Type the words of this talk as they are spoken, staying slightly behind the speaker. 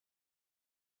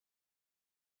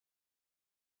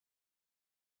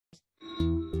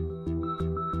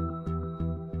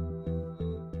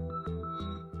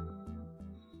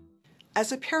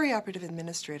As a perioperative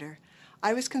administrator,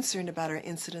 I was concerned about our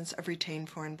incidence of retained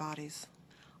foreign bodies.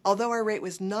 Although our rate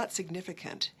was not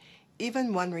significant,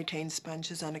 even one retained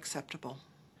sponge is unacceptable.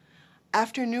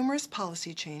 After numerous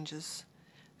policy changes,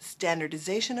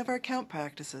 standardization of our count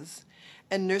practices,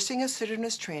 and nursing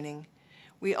assertiveness training,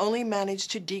 we only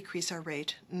managed to decrease our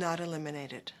rate, not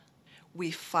eliminate it.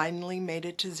 We finally made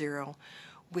it to zero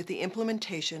with the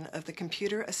implementation of the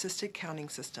computer-assisted counting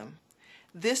system.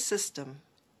 This system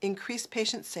increased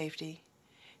patient safety,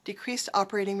 decreased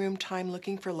operating room time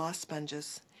looking for lost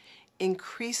sponges,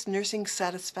 increased nursing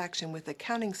satisfaction with the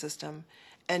counting system,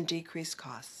 and decreased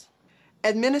costs.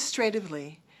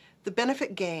 Administratively, the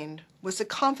benefit gained was the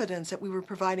confidence that we were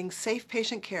providing safe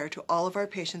patient care to all of our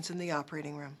patients in the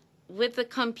operating room. With the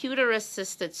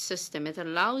computer-assisted system, it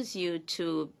allows you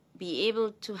to be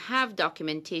able to have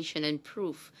documentation and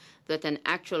proof that an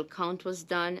actual count was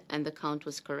done and the count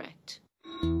was correct.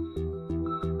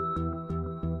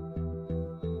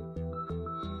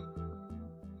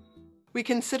 We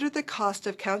considered the cost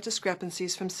of count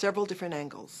discrepancies from several different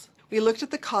angles. We looked at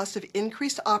the cost of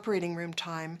increased operating room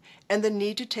time and the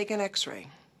need to take an X-ray.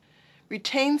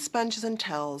 Retained sponges and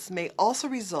tells may also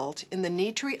result in the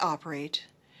need to reoperate,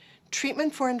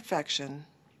 treatment for infection,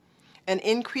 and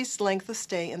increased length of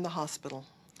stay in the hospital.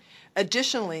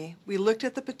 Additionally, we looked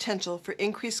at the potential for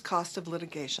increased cost of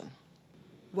litigation.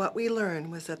 What we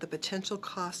learned was that the potential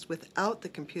costs without the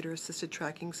computer-assisted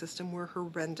tracking system were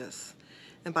horrendous,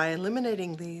 and by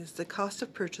eliminating these, the cost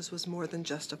of purchase was more than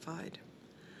justified.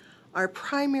 Our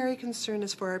primary concern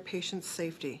is for our patients'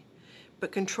 safety,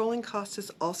 but controlling costs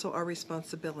is also our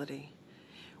responsibility.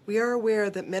 We are aware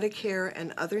that Medicare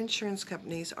and other insurance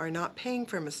companies are not paying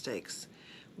for mistakes.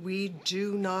 We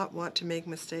do not want to make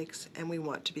mistakes, and we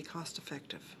want to be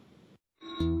cost-effective.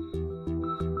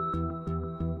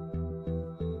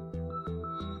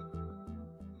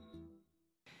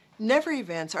 Never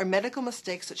events are medical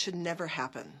mistakes that should never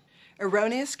happen.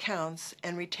 Erroneous counts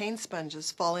and retained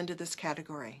sponges fall into this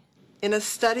category. In a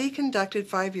study conducted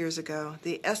 5 years ago,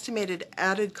 the estimated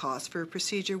added cost for a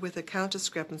procedure with a count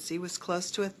discrepancy was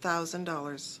close to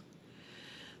 $1,000.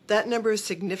 That number is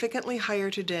significantly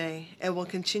higher today and will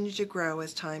continue to grow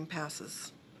as time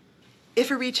passes.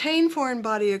 If a retained foreign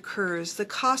body occurs, the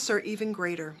costs are even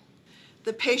greater.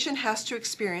 The patient has to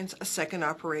experience a second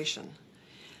operation.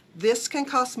 This can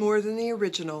cost more than the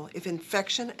original if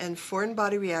infection and foreign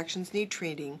body reactions need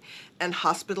treating and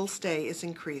hospital stay is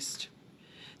increased.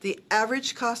 The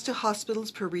average cost to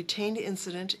hospitals per retained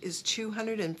incident is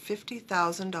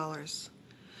 $250,000.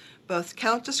 Both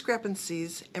count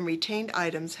discrepancies and retained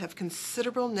items have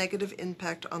considerable negative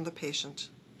impact on the patient.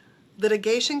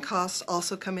 Litigation costs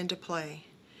also come into play.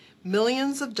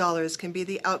 Millions of dollars can be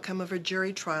the outcome of a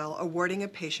jury trial awarding a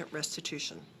patient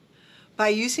restitution. By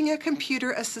using a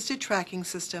computer-assisted tracking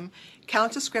system,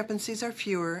 count discrepancies are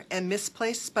fewer and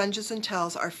misplaced sponges and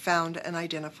towels are found and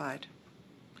identified.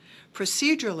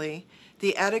 Procedurally,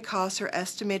 the added costs are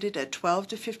estimated at $12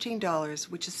 to $15,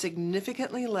 which is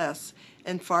significantly less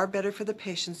and far better for the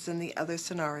patients than the other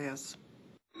scenarios.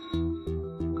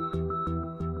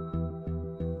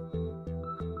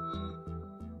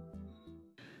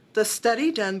 The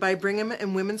study done by Brigham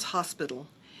and Women's Hospital,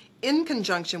 in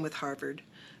conjunction with Harvard,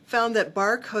 found that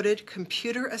bar-coded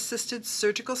computer-assisted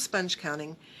surgical sponge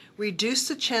counting reduced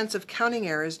the chance of counting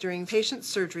errors during patient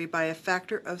surgery by a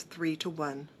factor of 3 to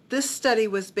 1. This study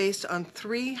was based on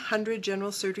 300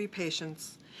 general surgery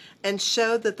patients and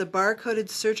showed that the bar-coded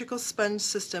surgical sponge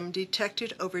system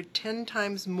detected over 10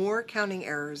 times more counting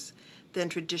errors than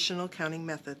traditional counting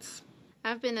methods.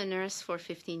 I've been a nurse for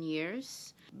 15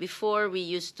 years. Before, we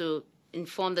used to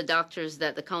inform the doctors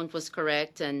that the count was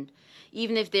correct, and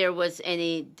even if there was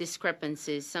any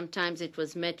discrepancies, sometimes it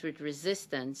was met with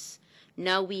resistance.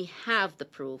 Now we have the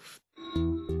proof.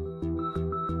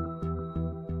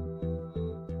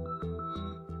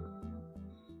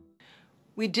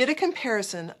 We did a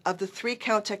comparison of the 3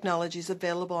 count technologies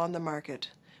available on the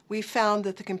market. We found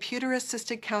that the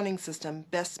computer-assisted counting system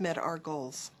best met our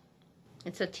goals.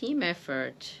 It's a team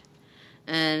effort,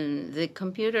 and the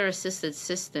computer-assisted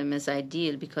system is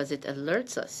ideal because it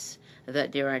alerts us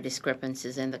that there are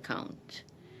discrepancies in the count,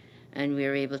 and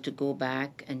we're able to go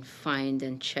back and find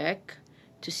and check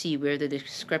to see where the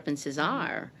discrepancies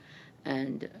are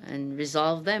and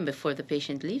resolve them before the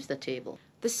patient leaves the table.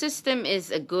 The system is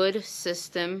a good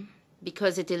system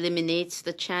because it eliminates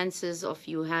the chances of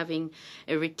you having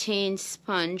a retained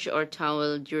sponge or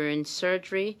towel during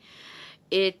surgery.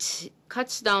 It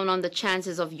cuts down on the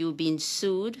chances of you being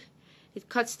sued It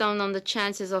cuts down on the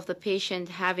chances of the patient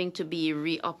having to be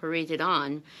reoperated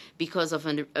on because of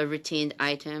a retained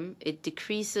item. It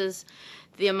decreases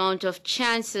the amount of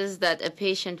chances that a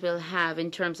patient will have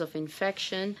in terms of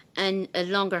infection and a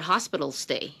longer hospital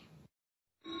stay.